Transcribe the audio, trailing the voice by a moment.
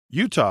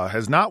Utah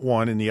has not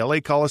won in the LA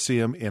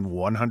Coliseum in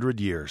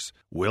 100 years.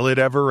 Will it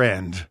ever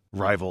end?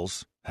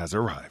 Rivals has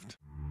arrived.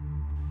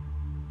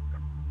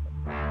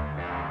 All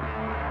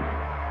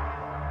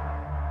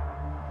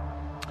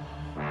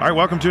right,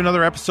 welcome to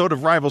another episode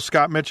of Rivals.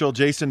 Scott Mitchell,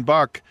 Jason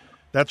Buck.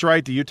 That's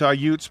right, the Utah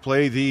Utes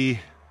play the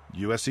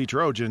USC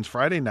Trojans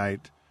Friday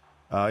night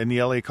in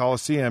the LA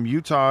Coliseum.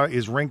 Utah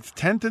is ranked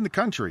 10th in the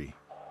country.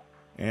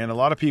 And a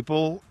lot of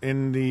people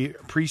in the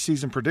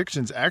preseason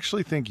predictions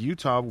actually think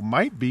Utah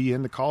might be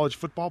in the college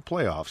football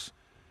playoffs.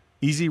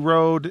 Easy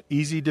road,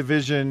 easy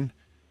division.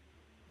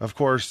 Of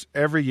course,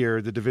 every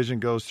year the division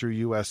goes through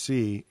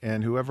USC,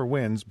 and whoever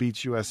wins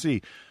beats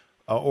USC,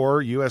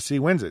 or USC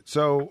wins it.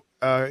 So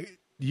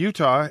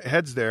Utah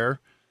heads there.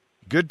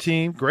 Good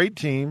team, great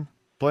team,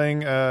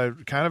 playing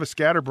kind of a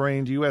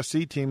scatterbrained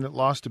USC team that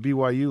lost to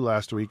BYU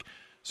last week.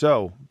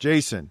 So,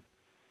 Jason,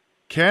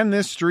 can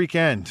this streak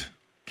end?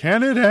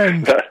 Can it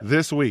end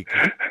this week?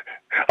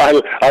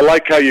 I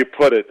like how you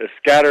put it, a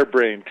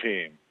scatterbrained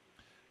team.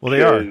 Well,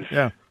 they are,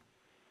 yeah.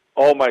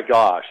 Oh, my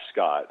gosh,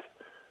 Scott.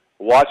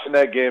 Watching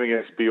that game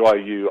against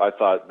BYU, I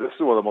thought, this is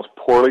one of the most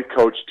poorly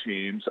coached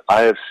teams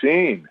I have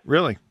seen.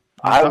 Really?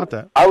 I thought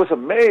that. I was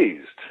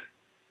amazed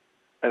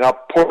at how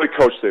poorly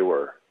coached they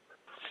were.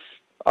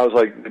 I was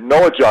like,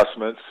 no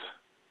adjustments.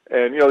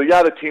 And,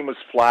 the team was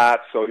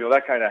flat, so,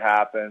 that kind of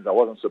happens. I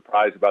wasn't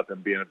surprised about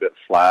them being a bit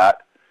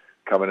flat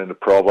coming into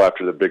Provo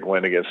after the big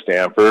win against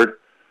Stanford.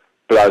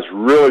 But I was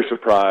really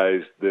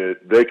surprised that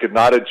they could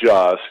not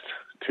adjust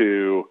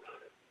to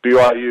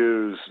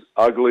BYU's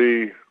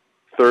ugly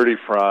 30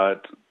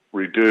 front,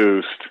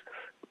 reduced,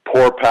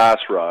 poor pass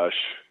rush,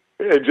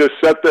 and just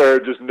sat there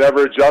and just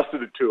never adjusted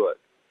to it.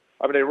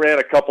 I mean, they ran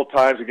a couple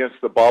times against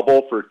the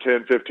bubble for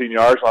 10, 15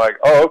 yards. I'm like,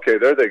 oh, okay,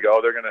 there they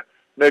go.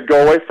 They'd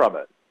go away from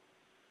it.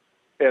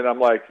 And I'm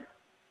like,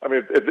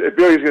 if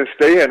BYU's going to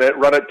stay in it,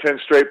 run it 10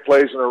 straight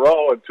plays in a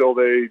row until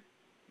they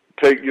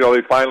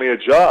they finally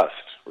adjust,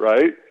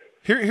 right?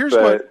 Here's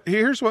what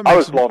makes I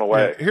was blown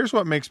away. Yeah, here's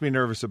what makes me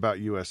nervous about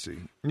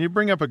USC. And you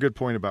bring up a good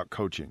point about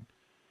coaching.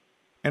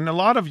 And a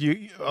lot of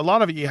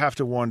it you have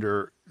to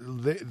wonder,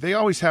 they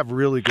always have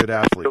really good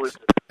athletes.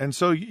 And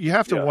so you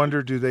have to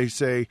wonder, do they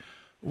say,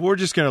 we're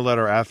just going to let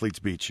our athletes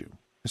beat you?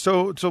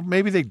 So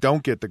maybe they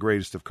don't get the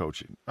greatest of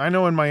coaching. I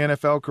know in my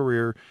NFL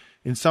career,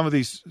 in some of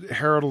these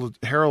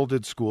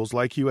heralded schools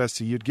like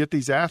USC, you'd get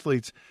these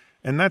athletes,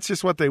 and that's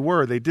just what they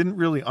were. They didn't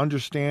really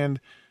understand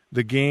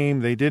the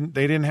game. They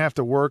didn't have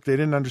to work. They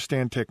didn't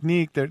understand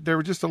technique. There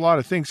were just a lot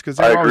of things.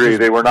 Because I agree.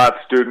 They were not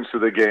students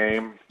of the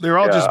game. They're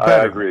all just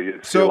better. I agree. You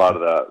see a lot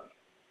of that.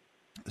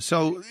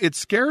 So it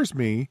scares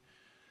me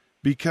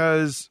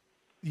because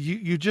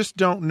you just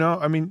don't know.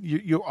 I mean,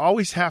 you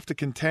always have to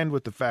contend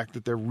with the fact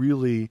that they're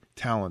really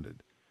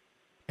talented.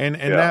 And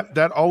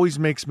that always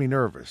makes me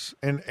nervous.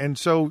 And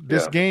so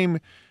this game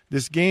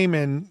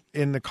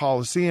in the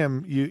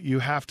Coliseum, you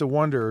have to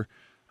wonder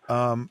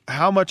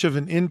how much of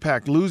an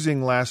impact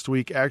losing last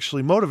week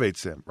actually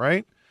motivates them,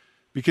 right?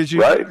 Because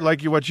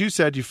what you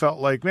said, you felt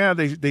like, man,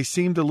 they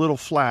seemed a little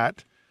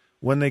flat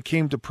when they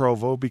came to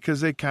Provo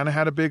because they kind of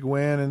had a big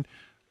win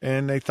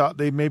and they thought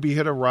they maybe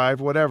had arrived,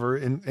 whatever.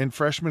 And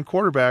freshman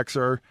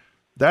quarterbacks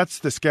that's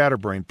the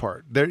scatterbrain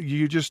part.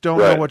 You just don't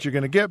know what you're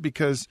going to get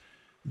because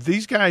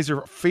these guys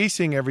are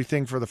facing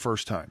everything for the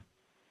first time.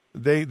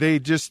 They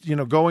just,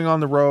 going on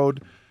the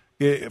road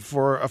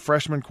for a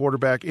freshman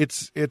quarterback,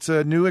 it's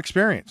a new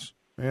experience.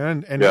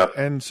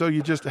 And so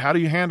you just, how do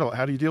you handle it?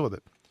 How do you deal with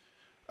it?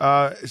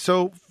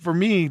 So for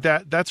me,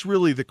 that's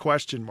really the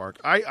question mark.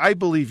 I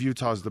believe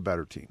Utah's the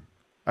better team.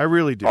 I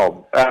really do.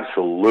 Oh,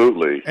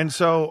 absolutely. And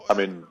so,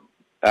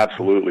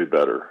 absolutely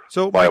better.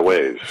 So by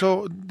ways.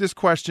 So this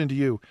question to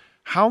you,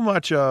 how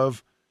much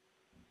of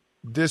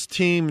this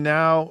team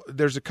now,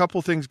 there's a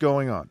couple things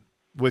going on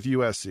with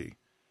USC.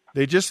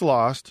 They just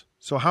lost.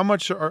 So how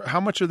much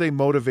are they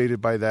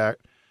motivated by that?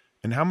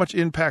 And how much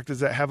impact does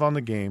that have on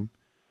the game?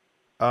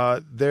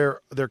 Their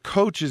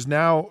coach is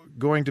now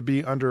going to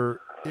be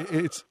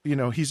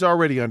he's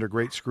already under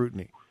great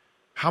scrutiny.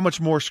 How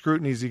much more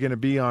scrutiny is he going to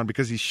be on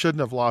because he shouldn't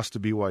have lost to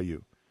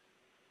BYU?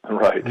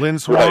 Right. Lynn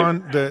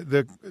Swan,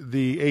 the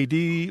AD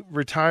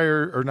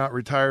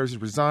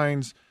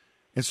resigns.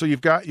 And so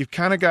you've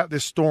kind of got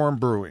this storm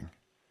brewing.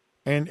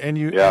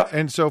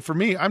 And so for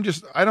me, I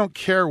don't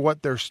care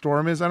what their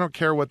storm is. I don't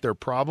care what their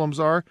problems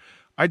are.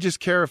 I just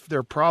care if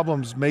their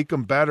problems make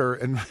them better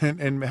and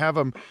have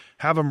them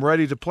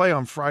ready to play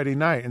on Friday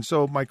night. And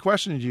so my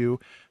question to you,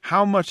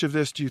 how much of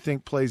this do you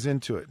think plays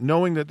into it?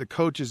 Knowing that the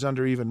coach is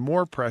under even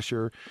more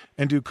pressure,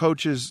 and do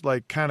coaches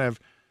their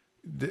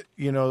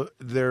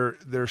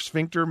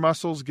sphincter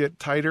muscles get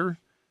tighter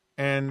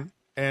and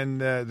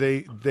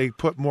they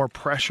put more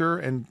pressure,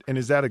 and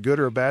is that a good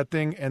or a bad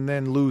thing? And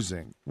then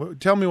losing.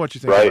 Tell me what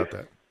you think about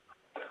that.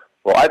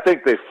 Well, I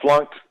think they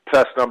flunked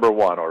test number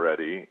one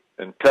already.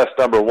 And test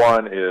number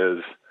one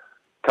is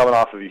coming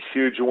off of a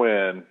huge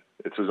win.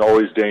 It was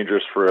always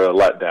dangerous for a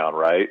letdown,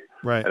 right?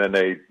 Right. And then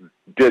they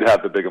did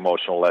have the big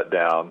emotional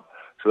letdown.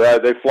 So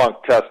they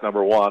flunked test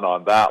number one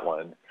on that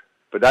one.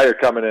 But now you're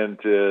coming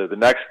into the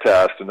next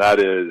test, and that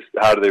is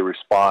how do they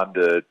respond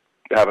to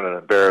having an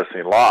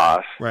embarrassing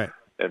loss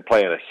and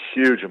playing a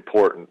huge,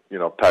 important,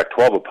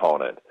 Pac-12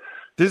 opponent.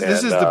 This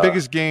is the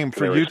biggest game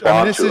for Utah.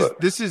 I mean,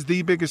 this is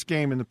the biggest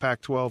game in the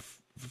Pac-12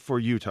 for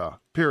Utah.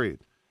 Period.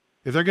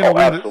 If they're going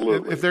to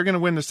win, if they're going to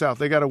win the South,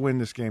 they got to win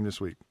this game this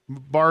week,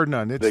 bar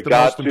none. It's the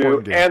most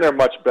important game, and they're a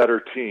much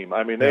better team.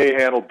 I mean, they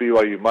handled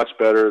BYU much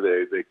better.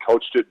 They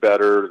coached it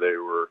better.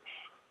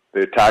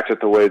 They attacked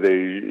it the way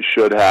they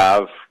should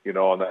have.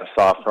 On that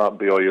soft front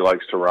BYU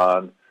likes to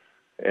run,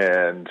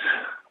 and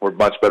we're a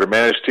much better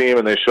managed team,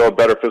 and they showed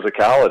better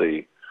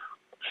physicality.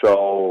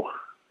 So.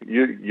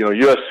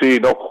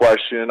 USC, no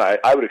question.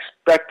 I would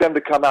expect them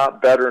to come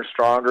out better and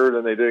stronger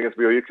than they did against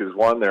BYU because,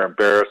 one, they're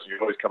embarrassed. You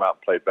always come out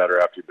and play better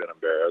after you've been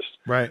embarrassed.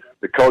 Right.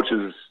 The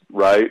coaches,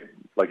 right,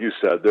 like you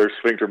said, their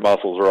sphincter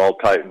muscles are all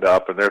tightened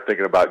up, and they're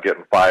thinking about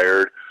getting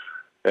fired,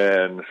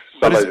 and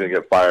somebody's going to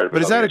get fired.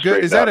 But is that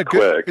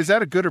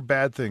a good or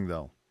bad thing,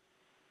 though?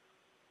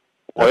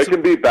 Well, it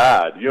can be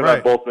bad. You and I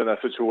have both been in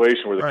that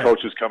situation where the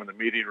coaches come in the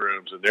meeting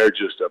rooms and they're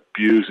just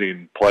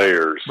abusing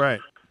players. Right.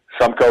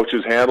 Some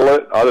coaches handle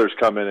it. Others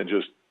come in and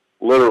just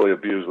literally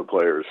abuse the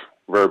players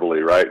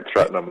verbally, right? And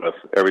threaten them with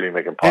everything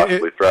they can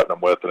possibly threaten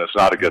them with, and it's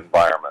not a good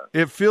environment.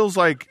 It feels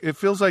like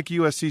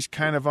USC's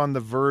kind of on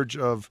the verge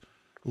of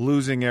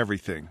losing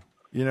everything.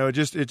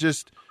 It's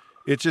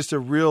just a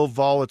real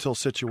volatile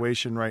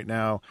situation right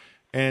now,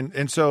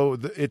 and so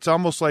it's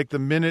almost like the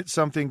minute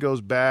something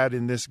goes bad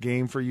in this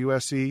game for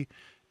USC,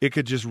 it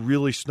could just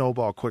really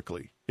snowball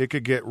quickly. It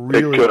could get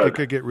really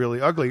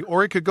ugly,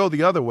 or it could go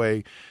the other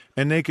way,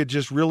 and they could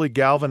just really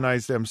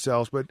galvanize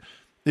themselves. But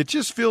it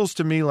just feels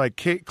to me like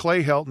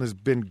Clay Helton has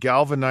been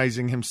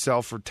galvanizing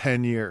himself for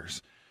 10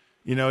 years.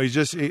 He's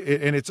just,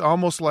 and it's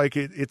almost like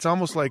I'm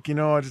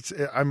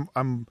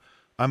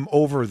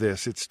over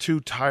this. It's too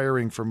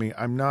tiring for me.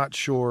 I'm not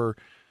sure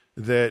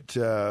that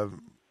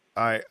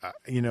I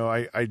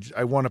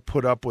want to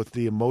put up with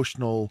the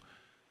emotional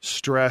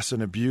stress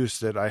and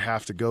abuse that I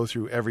have to go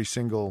through every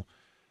single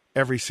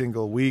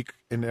week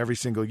and every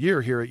single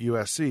year here at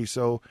USC.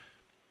 So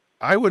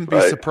I wouldn't be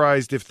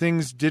surprised if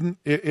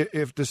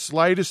if the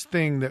slightest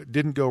thing that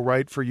didn't go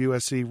right for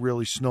USC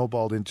really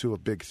snowballed into a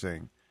big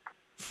thing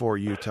for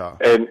Utah.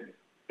 And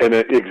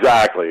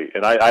exactly.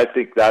 And I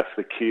think that's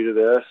the key to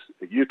this.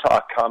 If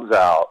Utah comes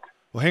out.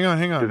 Well, hang on.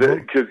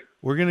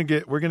 We're gonna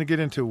get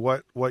into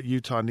what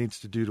Utah needs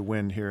to do to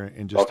win here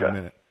in just a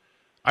minute.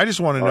 I just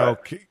want to know,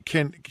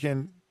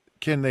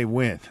 can they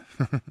win?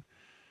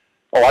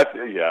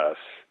 Yes.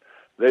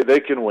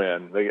 They can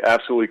win. They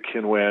absolutely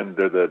can win.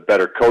 They're the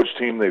better coach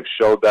team. They've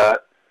showed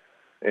that,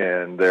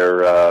 and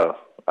I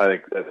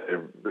think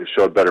they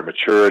showed better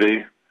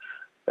maturity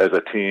as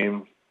a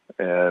team.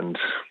 And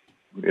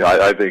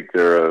I think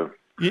they're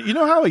You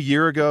know how a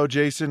year ago,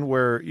 Jason,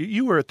 where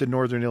you were at the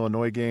Northern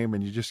Illinois game,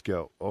 and you just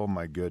go, "Oh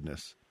my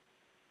goodness,"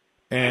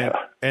 and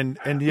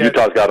yet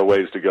Utah's got a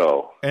ways to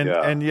go.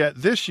 And yet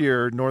this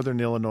year, Northern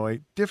Illinois,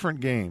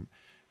 different game,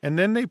 and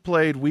then they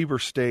played Weber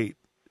State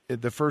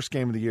the first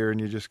game of the year, and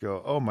you just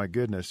go, oh my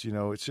goodness,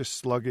 it's just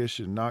sluggish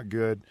and not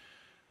good.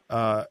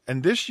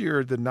 And this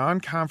year, the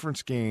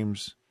non-conference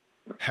games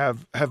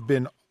have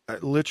been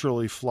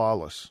literally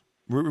flawless.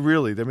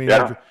 Really,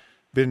 they've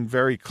been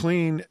very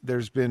clean.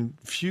 There's been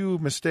few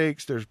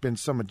mistakes. There's been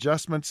some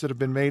adjustments that have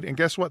been made, and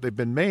guess what? They've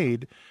been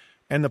made,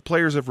 and the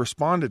players have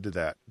responded to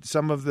that.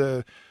 Some of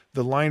the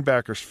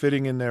linebackers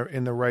fitting in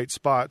the right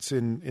spots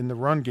in the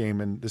run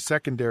game, and the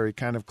secondary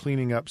kind of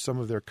cleaning up some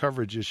of their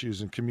coverage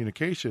issues and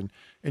communication.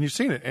 And you've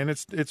seen it, and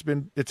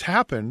it's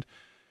happened.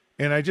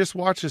 And I just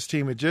watched this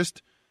team. It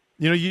just,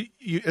 you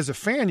as a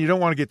fan, you don't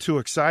want to get too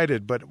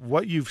excited, but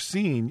what you've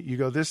seen, you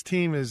go, this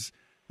team's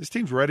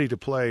ready to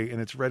play,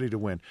 and it's ready to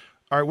win.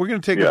 All right, we're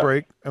going to take a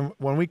break, and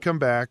when we come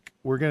back,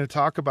 we're going to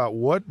talk about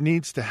what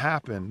needs to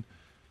happen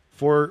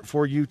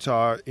for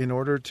Utah in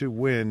order to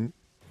win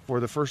for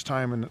the first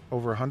time in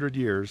over 100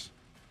 years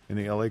in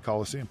the LA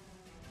Coliseum.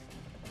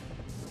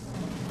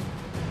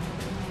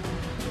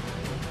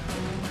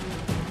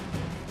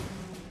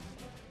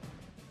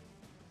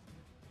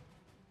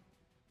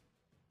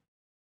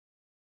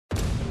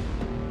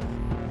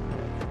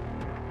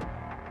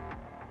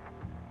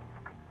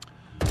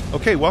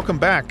 Okay, welcome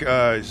back.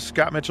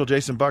 Scott Mitchell,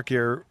 Jason Buck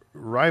here,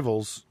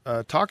 Rivals,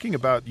 talking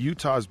about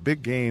Utah's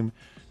big game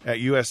at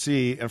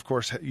USC. And, of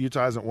course,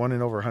 Utah hasn't won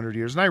in over 100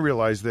 years. And I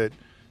realize that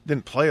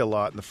didn't play a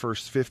lot in the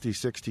first 50,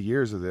 60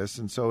 years of this.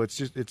 And so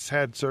it's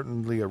had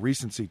certainly a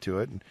recency to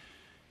it. And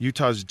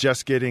Utah's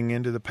just getting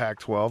into the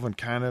Pac-12 and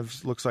kind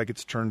of looks like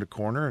it's turned a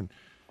corner.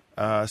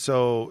 And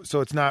so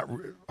it's not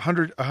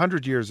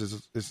 100 years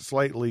is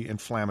slightly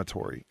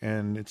inflammatory,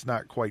 and it's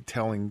not quite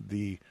telling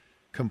the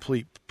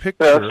complete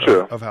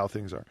picture of how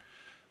things are.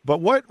 But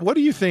what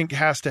do you think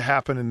has to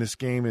happen in this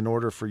game in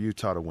order for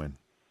Utah to win?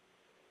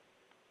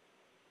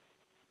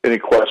 Any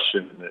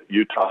question that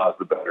Utah is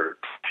the better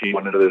team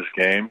into this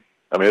game.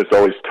 I mean, it's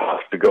always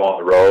tough to go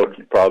on the road.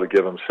 You probably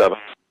give them 7,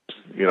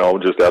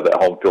 just to have that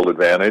home field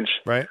advantage.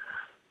 Right.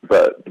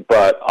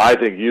 But I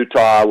think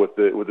Utah, with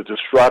the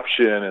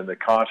disruption and the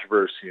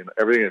controversy and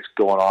everything that's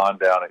going on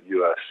down at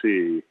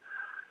USC,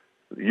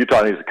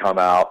 Utah needs to come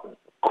out,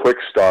 quick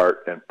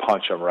start, and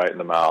punch them right in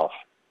the mouth.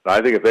 And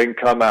I think if they can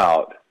come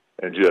out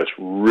and just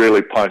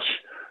really punch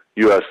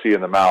USC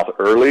in the mouth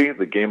early,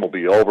 the game will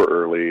be over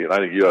early, and I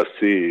think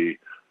USC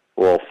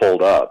will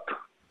fold up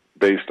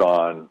based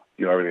on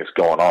everything that's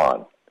going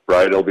on.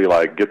 Right? It'll be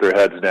like, get their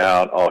heads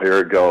down. Oh, here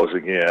it goes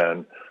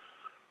again.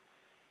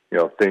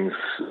 Things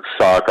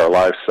suck. Our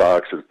life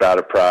sucks. It's bad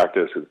at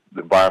practice.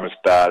 The environment's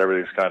bad.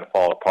 Everything's kind of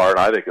falling apart. And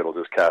I think it'll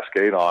just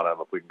cascade on them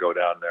if we can go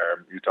down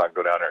there. Utah can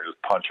go down there and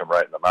just punch them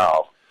right in the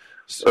mouth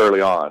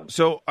early on.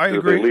 So I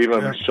agree. If they leave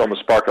them, show them a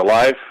spark of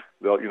life,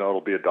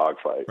 it'll be a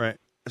dogfight. Right.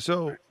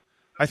 So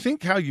I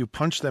think how you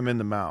punch them in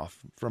the mouth,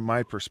 from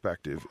my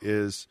perspective,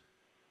 is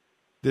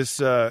this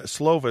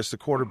Slovis, the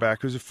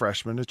quarterback, who's a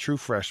freshman, a true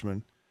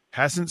freshman,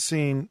 hasn't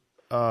seen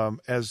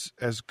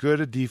as good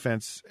a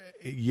defense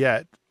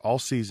yet all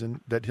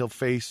season that he'll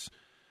face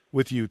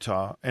with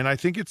Utah. And I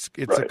think it's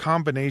right. A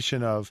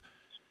combination of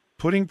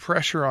putting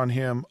pressure on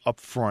him up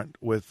front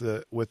with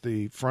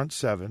the front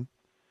seven,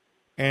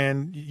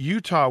 and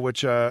Utah,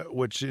 which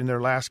in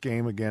their last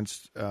game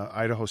against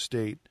Idaho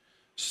State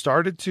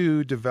started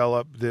to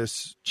develop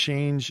this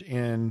change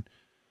in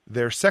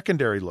their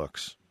secondary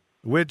looks,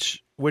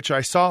 which I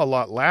saw a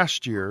lot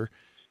last year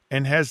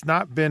and has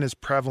not been as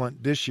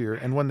prevalent this year.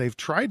 And when they've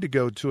tried to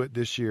go to it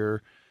this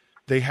year,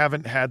 they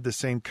haven't had the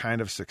same kind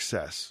of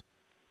success.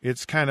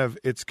 They've kind of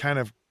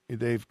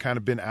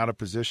been out of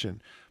position.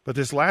 But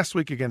this last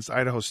week against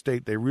Idaho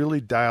State, they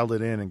really dialed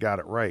it in and got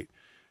it right.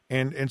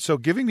 And so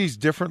giving these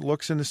different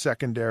looks in the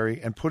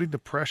secondary and putting the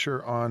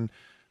pressure on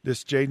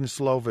this Jaden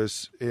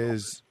Slovis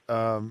is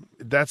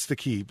that's the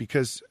key,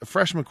 because a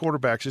freshman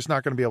quarterback's just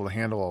not going to be able to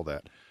handle all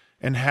that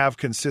and have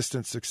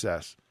consistent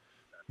success.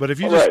 But if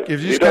you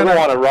he doesn't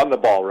want to run the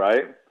ball,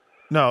 right?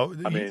 No,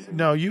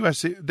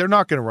 USC, they're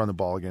not going to run the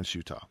ball against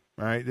Utah,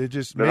 right? They're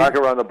not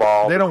going to run the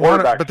ball. They don't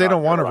want to, but they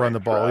don't want to run the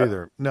ball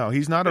either. No,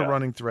 he's not a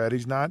running threat.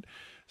 He's not.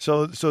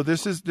 So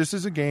this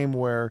is a game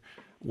where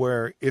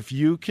if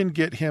you can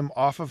get him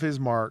off of his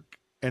mark,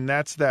 and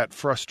that's that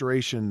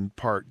frustration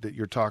part that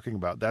you're talking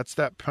about. That's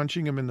that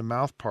punching him in the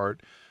mouth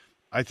part.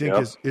 I think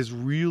is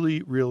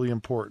really, really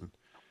important.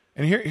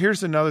 And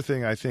here's another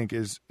thing I think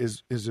is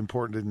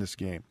important in this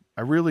game.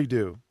 I really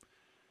do.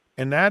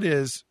 And that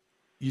is,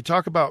 you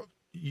talk about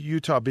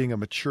Utah being a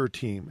mature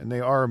team, and they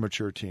are a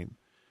mature team.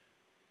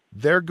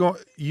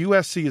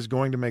 USC is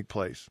going to make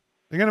plays.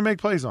 They're going to make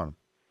plays on them.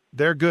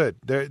 They're good.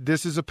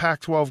 This is a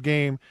Pac-12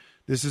 game.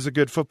 This is a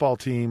good football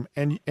team.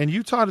 And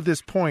Utah to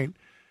this point,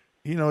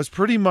 has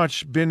pretty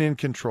much been in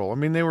control. I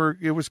mean,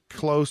 it was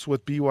close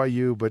with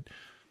BYU,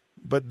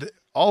 but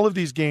all of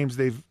these games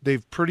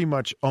they've pretty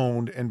much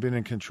owned and been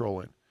in control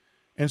in.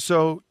 And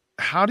so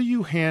how do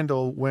you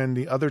handle when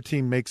the other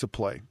team makes a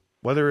play?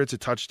 Whether it's a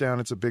touchdown,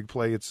 it's a big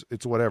play,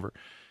 it's whatever.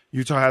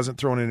 Utah hasn't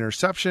thrown an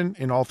interception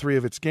in all three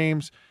of its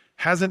games,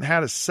 hasn't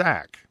had a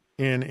sack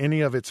in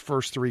any of its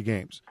first three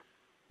games.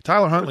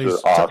 Tyler Huntley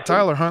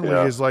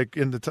is like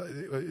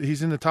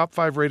he's in the top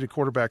 5 rated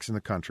quarterbacks in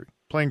the country,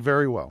 playing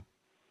very well.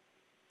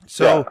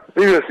 So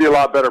you're going to see a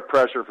lot better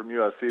pressure from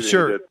USC than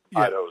you did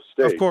Idaho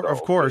State.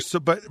 Of course.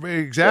 So, but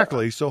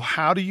exactly. So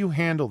how do you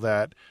handle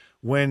that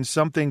when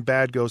something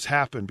bad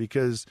happen?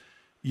 Because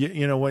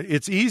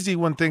it's easy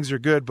when things are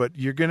good, but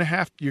you're going to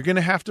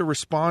have to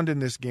respond in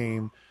this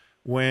game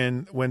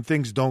when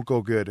things don't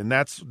go good. And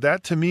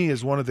that to me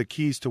is one of the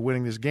keys to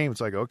winning this game. It's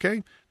like,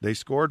 okay, they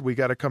scored, we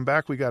got to come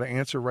back, we got to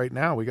answer right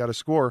now, we got to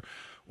score.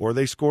 Or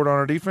they scored on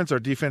our defense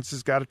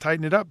has got to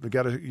tighten it up. You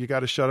got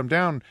to shut them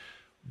down.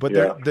 But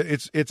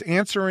it's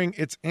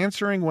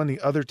answering when the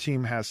other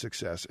team has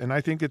success, and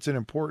I think it's an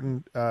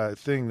important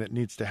thing that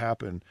needs to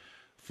happen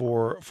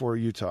for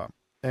Utah.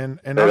 And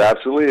it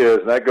absolutely is.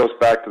 And that goes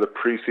back to the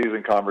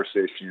preseason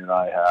conversation you and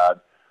I had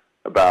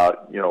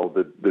about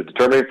the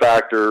determining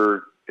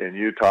factor in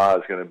Utah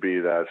is going to be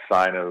that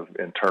sign of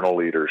internal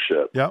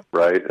leadership,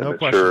 right, and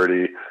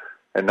maturity. Question.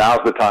 And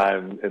now's the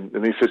time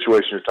in these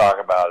situations you're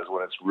talking about is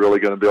when it's really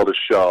going to be able to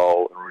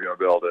show, and we're going to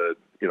be able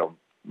to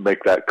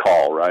make that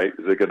call, right?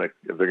 If they're going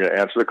to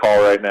answer the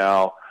call right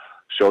now,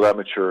 show that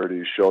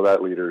maturity, show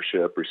that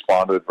leadership,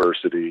 respond to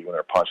adversity when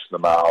they're punched in the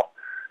mouth,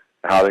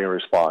 how they're going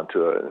to respond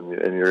to it.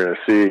 And you're going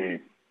to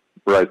see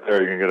right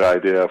there, you're going to get an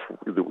idea of,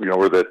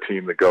 we're the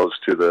team that goes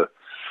to the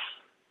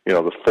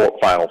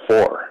Final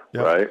Four,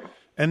 right?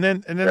 And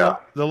then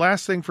the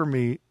last thing for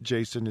me,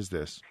 Jason, is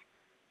this.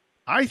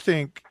 I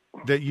think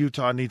that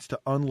Utah needs to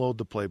unload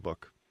the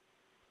playbook.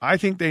 I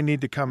think they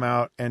need to come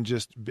out and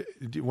just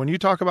 – when you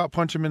talk about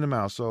punch him in the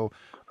mouth, so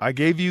I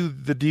gave you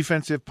the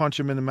defensive punch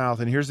him in the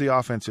mouth, and here's the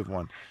offensive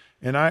one.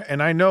 And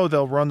I know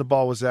they'll run the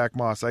ball with Zach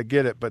Moss. I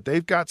get it. But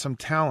they've got some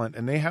talent,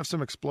 and they have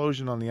some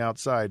explosion on the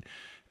outside.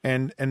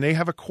 And they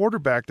have a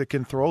quarterback that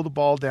can throw the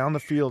ball down the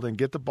field and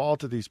get the ball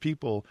to these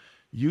people.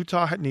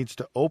 Utah needs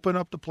to open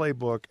up the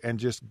playbook and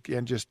just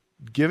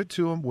give it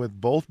to them with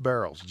both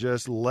barrels.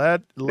 Just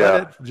let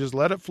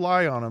it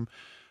fly on them.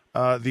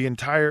 the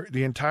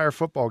entire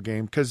football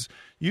game, because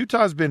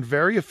Utah's been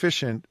very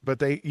efficient,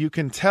 but you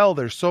can tell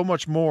there's so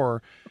much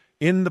more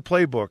in the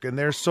playbook, and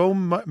there's so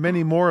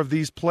many more of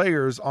these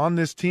players on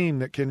this team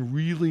that can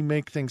really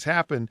make things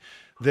happen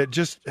that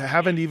just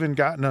haven't even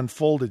gotten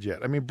unfolded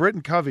yet. I mean,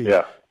 Britton Covey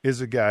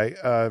is a guy.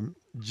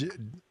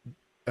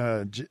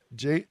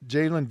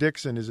 Jalen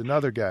Dixon is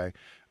another guy.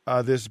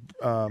 This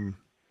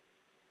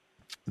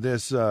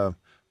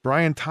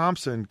Brian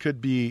Thompson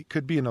could be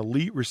an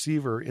elite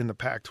receiver in the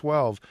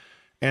Pac-12,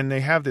 and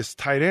they have this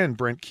tight end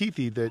Brent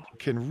Keithy that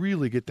can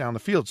really get down the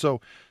field. So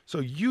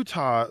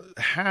Utah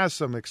has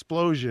some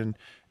explosion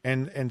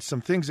and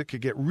some things that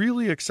could get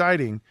really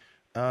exciting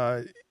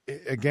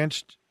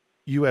against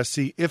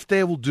USC if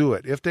they will do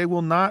it. If they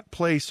will not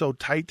play so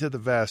tight to the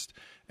vest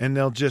and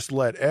they'll just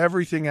let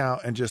everything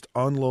out and just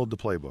unload the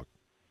playbook.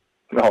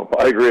 No,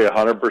 I agree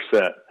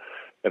 100%.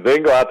 If they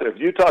can go out there, if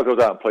Utah goes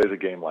out and plays a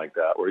game like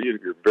that, where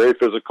you're very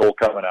physical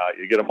coming out,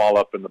 you get them all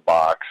up in the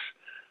box,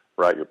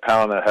 right? You're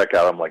pounding the heck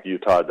out of them like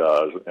Utah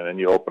does, and then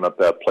you open up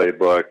that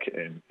playbook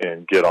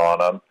and get on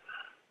them.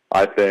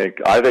 I think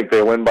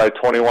they win by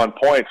 21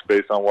 points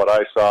based on what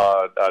I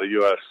saw out of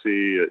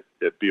USC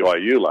at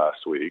BYU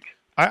last week.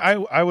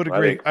 I would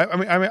agree.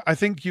 I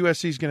think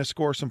USC is going to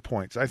score some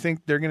points. I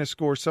think they're going to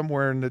score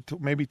somewhere in the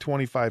maybe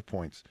 25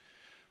 points.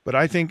 But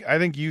I think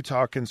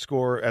Utah can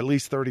score at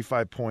least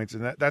 35 points,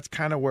 and that's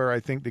kind of where I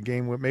think the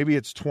game would. Maybe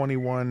it's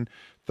 21,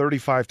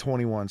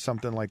 35-21,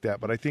 something like that.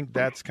 But I think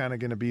that's kind of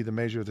going to be the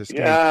measure of this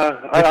game. Yeah,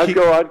 I'd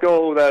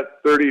go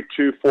that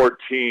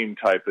 32-14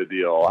 type of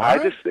deal.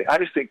 Right. I just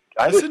think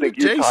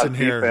Utah's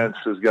defense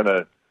is going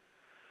to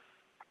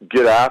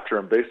get after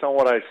him based on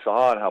what I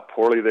saw and how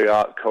poorly they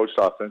coached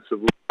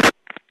offensively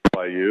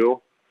by you.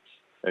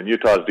 And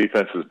Utah's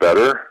defense is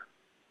better.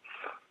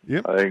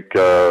 Yep. I think.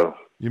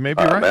 You may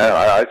be right. Man,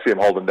 I see him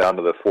holding down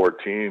to the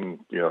 14,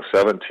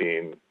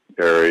 17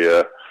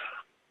 area.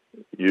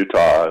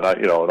 Utah, and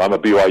I'm a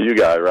BYU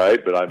guy,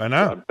 right? But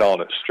I'm telling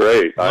it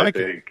straight. I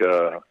think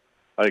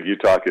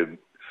Utah could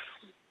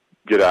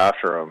get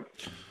after him.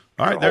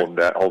 All right,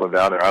 hold them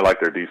down there. I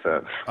like their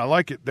defense. I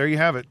like it. There you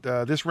have it.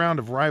 This round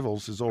of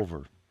rivals is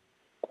over.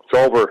 It's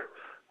over.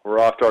 We're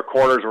off to our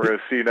corners. We're going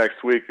to see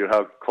next week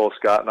how close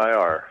Scott and I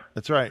are.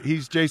 That's right.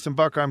 He's Jason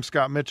Buck. I'm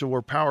Scott Mitchell.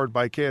 We're powered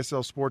by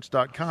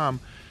KSLSports.com.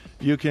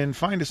 You can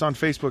find us on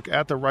Facebook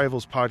at The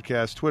Rivals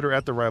Podcast, Twitter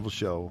at The Rivals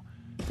Show.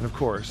 And, of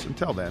course,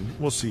 until then,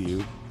 we'll see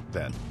you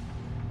then.